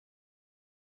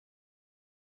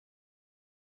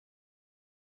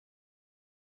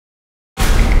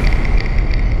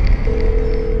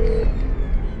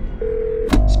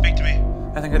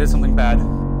bad.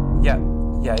 Yeah.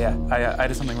 I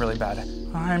did something really bad.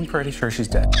 I'm pretty sure she's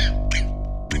dead.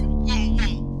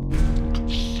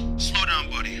 Slow down,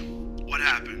 buddy. What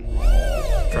happened?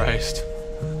 Christ.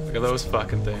 Look at those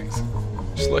fucking things.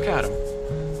 Just look at them.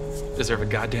 Deserve a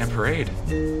goddamn parade.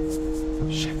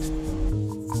 Shit.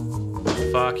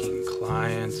 Fucking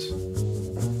clients.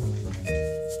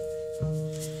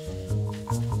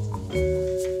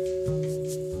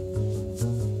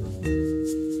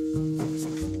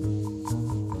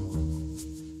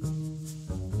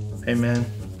 Hey man,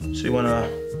 so you wanna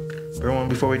burn one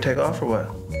before we take off or what?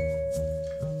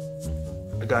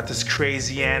 I got this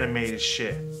crazy animated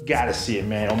shit. Gotta see it,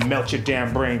 man. It'll melt your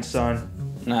damn brain, son.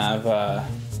 Nah,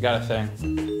 I've got a thing.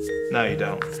 No, you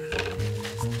don't.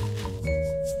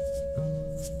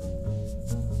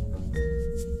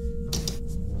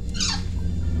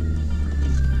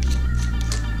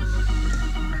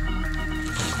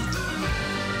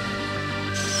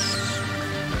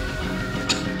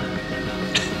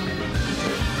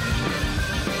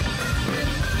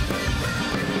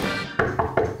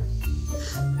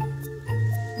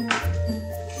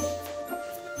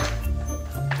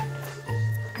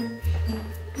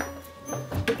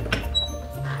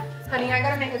 Honey, I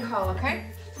gotta make a call, okay?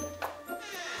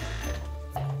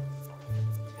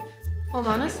 Hold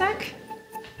on a sec.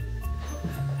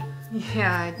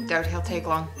 Yeah, I doubt he'll take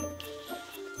long.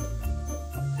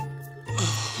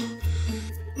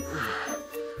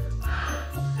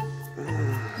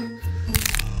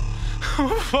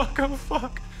 Oh,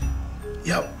 fuck.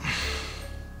 Yep.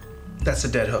 That's a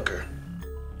dead hooker.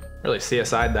 Really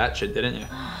CSI'd that shit, didn't you?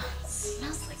 It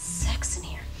smells like sex in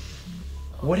here.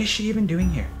 What is she even doing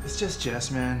here? It's just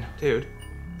Jess, man. Dude,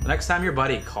 the next time your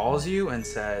buddy calls you and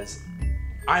says,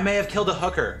 I may have killed a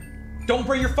hooker, don't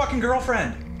bring your fucking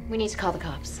girlfriend. We need to call the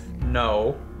cops.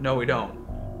 No, we don't.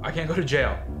 I can't go to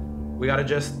jail. We gotta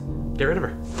just get rid of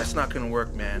her. That's not gonna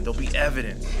work, man. There'll be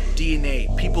evidence,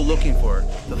 DNA, people looking for her.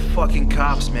 The fucking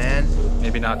cops, man.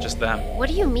 Maybe not just them. What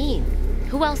do you mean?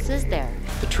 Who else is there?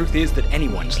 The truth is that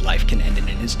anyone's life can end in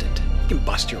an instant. You can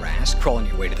bust your ass, crawling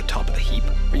your way to the top of the heap,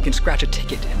 or you can scratch a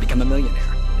ticket and become a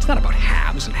millionaire. It's not about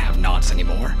haves and have-nots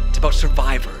anymore. It's about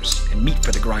survivors and meat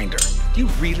for the grinder. Do you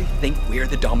really think we're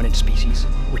the dominant species?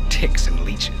 We're ticks and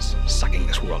leeches, sucking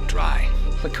this world dry.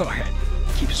 But go ahead,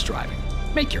 keep striving.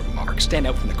 Make your mark, stand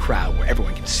out from the crowd where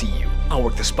everyone can see you. I'll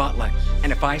work the spotlight,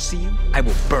 and if I see you, I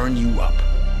will burn you up.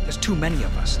 There's too many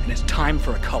of us, and it's time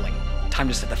for a culling. Time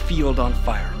to set the field on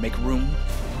fire and make room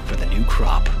for the new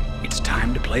crop. It's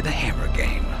time to play the hammer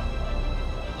game.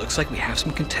 Looks like we have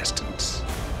some contestants.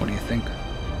 What do you think?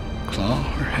 Claw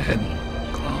or head?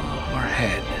 Claw or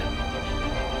head?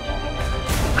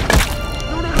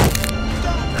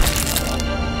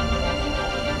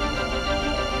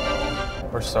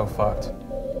 We're so fucked.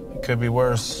 It could be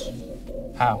worse.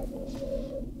 How?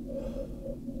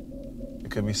 It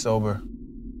could be sober.